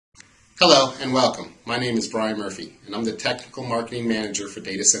Hello and welcome. My name is Brian Murphy, and I'm the Technical Marketing Manager for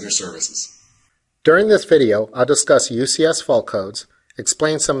Data Center Services. During this video, I'll discuss UCS fault codes,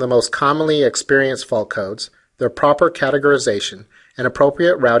 explain some of the most commonly experienced fault codes, their proper categorization, and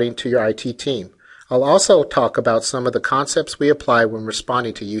appropriate routing to your IT team. I'll also talk about some of the concepts we apply when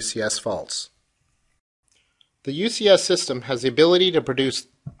responding to UCS faults. The UCS system has the ability to produce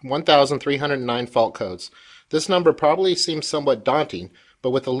 1,309 fault codes. This number probably seems somewhat daunting, but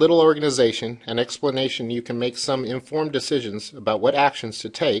with a little organization and explanation you can make some informed decisions about what actions to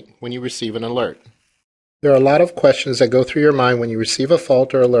take when you receive an alert. There are a lot of questions that go through your mind when you receive a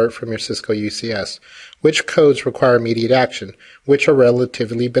fault or alert from your Cisco UCS. Which codes require immediate action? Which are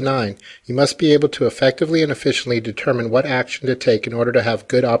relatively benign? You must be able to effectively and efficiently determine what action to take in order to have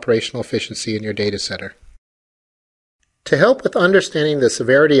good operational efficiency in your data center. To help with understanding the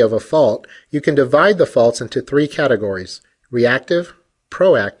severity of a fault, you can divide the faults into three categories: reactive,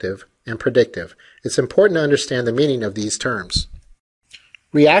 proactive, and predictive. It's important to understand the meaning of these terms.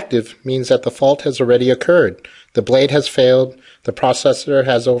 Reactive means that the fault has already occurred. The blade has failed, the processor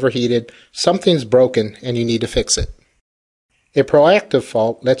has overheated, something's broken, and you need to fix it. A proactive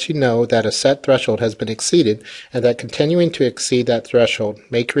fault lets you know that a set threshold has been exceeded and that continuing to exceed that threshold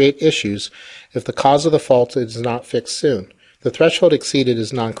may create issues if the cause of the fault is not fixed soon. The threshold exceeded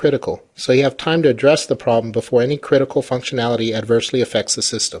is non-critical, so you have time to address the problem before any critical functionality adversely affects the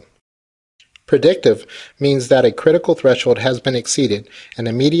system. Predictive means that a critical threshold has been exceeded and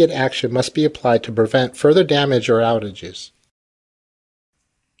immediate action must be applied to prevent further damage or outages.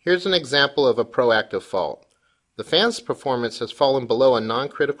 Here's an example of a proactive fault. The fan's performance has fallen below a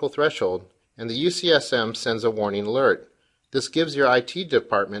non-critical threshold and the UCSM sends a warning alert. This gives your IT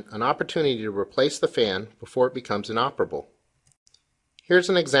department an opportunity to replace the fan before it becomes inoperable. Here's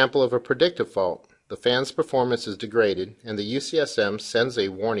an example of a predictive fault. The fan's performance is degraded and the UCSM sends a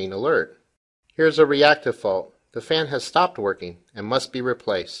warning alert. Here's a reactive fault. The fan has stopped working and must be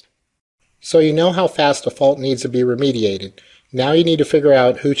replaced. So you know how fast a fault needs to be remediated. Now you need to figure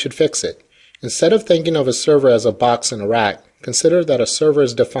out who should fix it. Instead of thinking of a server as a box in a rack, consider that a server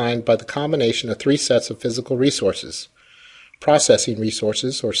is defined by the combination of three sets of physical resources: processing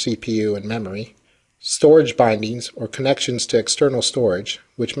resources, or CPU and memory, storage bindings, or connections to external storage,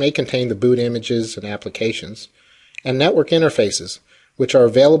 which may contain the boot images and applications, and network interfaces, which are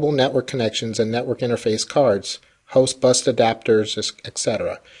available network connections and network interface cards, host bus adapters,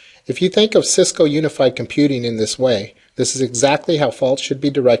 etc. If you think of Cisco Unified Computing in this way, this is exactly how faults should be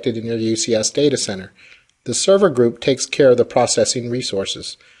directed in your UCS data center. The server group takes care of the processing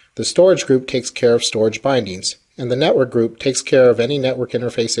resources, the storage group takes care of storage bindings, and the network group takes care of any network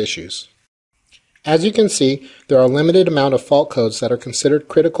interface issues. As you can see, there are a limited amount of fault codes that are considered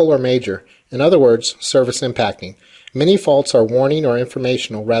critical or major, in other words, service impacting. Many faults are warning or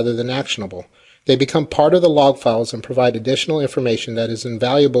informational rather than actionable. They become part of the log files and provide additional information that is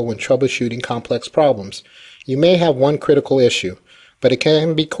invaluable when troubleshooting complex problems. You may have one critical issue, but it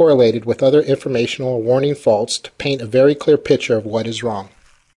can be correlated with other informational or warning faults to paint a very clear picture of what is wrong.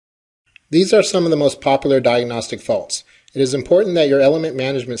 These are some of the most popular diagnostic faults. It is important that your element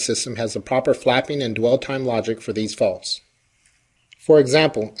management system has the proper flapping and dwell time logic for these faults. For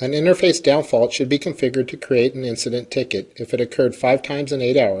example, an interface down fault should be configured to create an incident ticket if it occurred 5 times in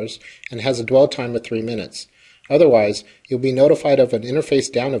 8 hours and has a dwell time of 3 minutes. Otherwise, you'll be notified of an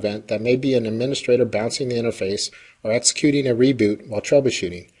interface down event that may be an administrator bouncing the interface or executing a reboot while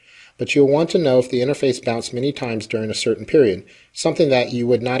troubleshooting. But you'll want to know if the interface bounced many times during a certain period, something that you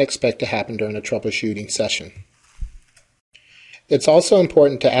would not expect to happen during a troubleshooting session. It's also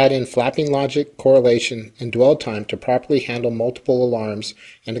important to add in flapping logic, correlation, and dwell time to properly handle multiple alarms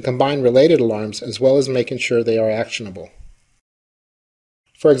and to combine related alarms as well as making sure they are actionable.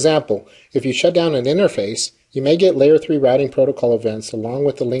 For example, if you shut down an interface, you may get Layer 3 routing protocol events along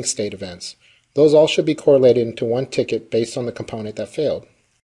with the link state events. Those all should be correlated into one ticket based on the component that failed.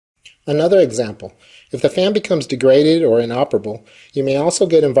 Another example, if the fan becomes degraded or inoperable, you may also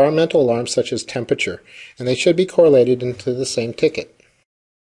get environmental alarms such as temperature, and they should be correlated into the same ticket.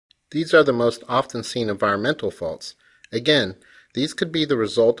 These are the most often seen environmental faults. Again, these could be the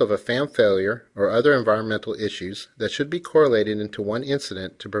result of a fan failure or other environmental issues that should be correlated into one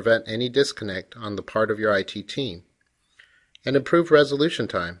incident to prevent any disconnect on the part of your IT team. And improve resolution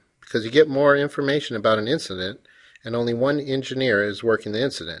time, because you get more information about an incident and only one engineer is working the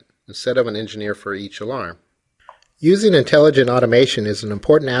incident, instead of an engineer for each alarm. Using intelligent automation is an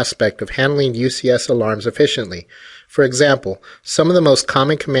important aspect of handling UCS alarms efficiently. For example, some of the most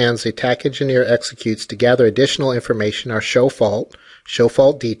common commands a TAC engineer executes to gather additional information are show fault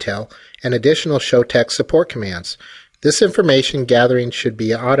detail, and additional show tech support commands. This information gathering should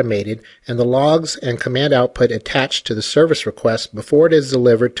be automated and the logs and command output attached to the service request before it is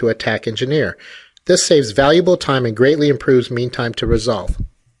delivered to a TAC engineer. This saves valuable time and greatly improves mean time to resolve.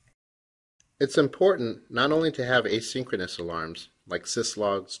 It's important not only to have asynchronous alarms like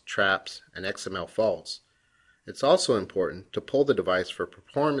syslogs, traps, and XML faults. It's also important to pull the device for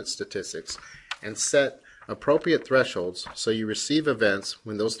performance statistics and set appropriate thresholds so you receive events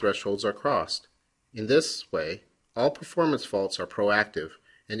when those thresholds are crossed. In this way, all performance faults are proactive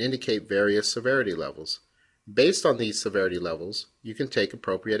and indicate various severity levels. Based on these severity levels, you can take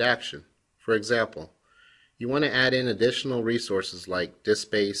appropriate action. For example, you want to add in additional resources like disk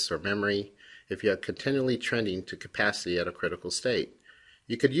space or memory if you are continually trending to capacity at a critical state.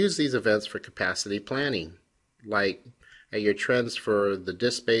 You could use these events for capacity planning, like at your trends for the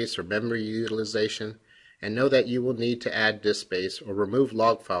disk space or memory utilization, and know that you will need to add disk space or remove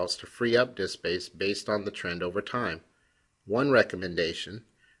log files to free up disk space based on the trend over time. One recommendation: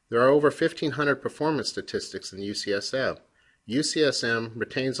 there are over 1,500 performance statistics in UCSM. UCSM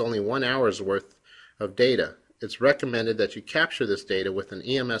retains only 1 hour's worth of data. It's recommended that you capture this data with an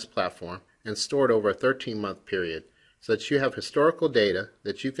EMS platform and store it over a 13-month period so that you have historical data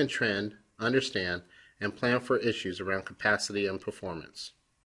that you can trend, understand, and plan for issues around capacity and performance.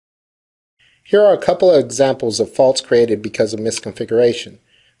 Here are a couple of examples of faults created because of misconfiguration.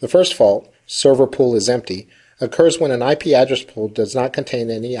 The first fault, server pool is empty, occurs when an IP address pool does not contain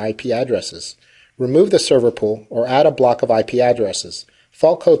any IP addresses. Remove the server pool or add a block of IP addresses.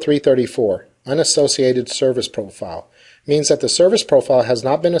 Fault code 334, unassociated service profile, means that the service profile has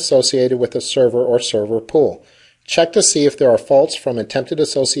not been associated with a server or server pool. Check to see if there are faults from attempted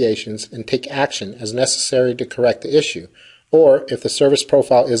associations and take action as necessary to correct the issue, or if the service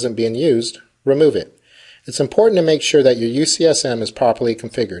profile isn't being used, remove it. It's important to make sure that your UCSM is properly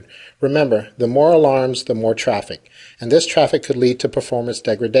configured. Remember, the more alarms, the more traffic, and this traffic could lead to performance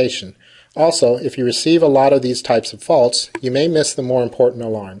degradation. Also, if you receive a lot of these types of faults, you may miss the more important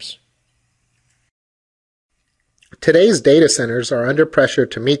alarms. Today's data centers are under pressure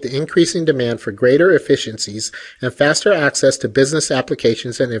to meet the increasing demand for greater efficiencies and faster access to business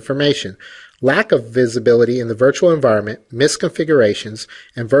applications and information. Lack of visibility in the virtual environment, misconfigurations,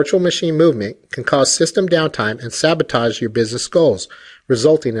 and virtual machine movement can cause system downtime and sabotage your business goals,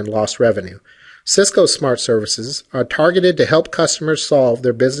 resulting in lost revenue. Cisco Smart Services are targeted to help customers solve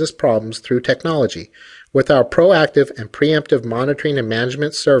their business problems through technology. With our proactive and preemptive monitoring and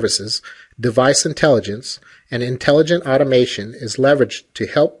management services, device intelligence, and intelligent automation is leveraged to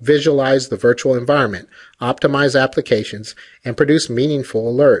help visualize the virtual environment, optimize applications, and produce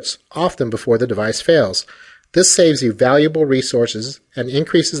meaningful alerts, often before the device fails. This saves you valuable resources and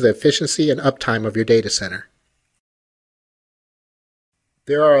increases the efficiency and uptime of your data center.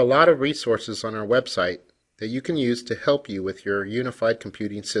 There are a lot of resources on our website that you can use to help you with your unified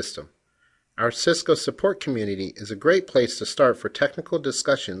computing system. Our Cisco support community is a great place to start for technical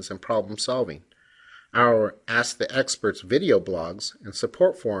discussions and problem solving. Our Ask the Experts video blogs and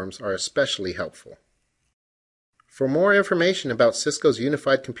support forums are especially helpful. For more information about Cisco's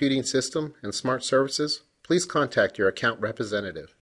unified computing system and smart services, please contact your account representative.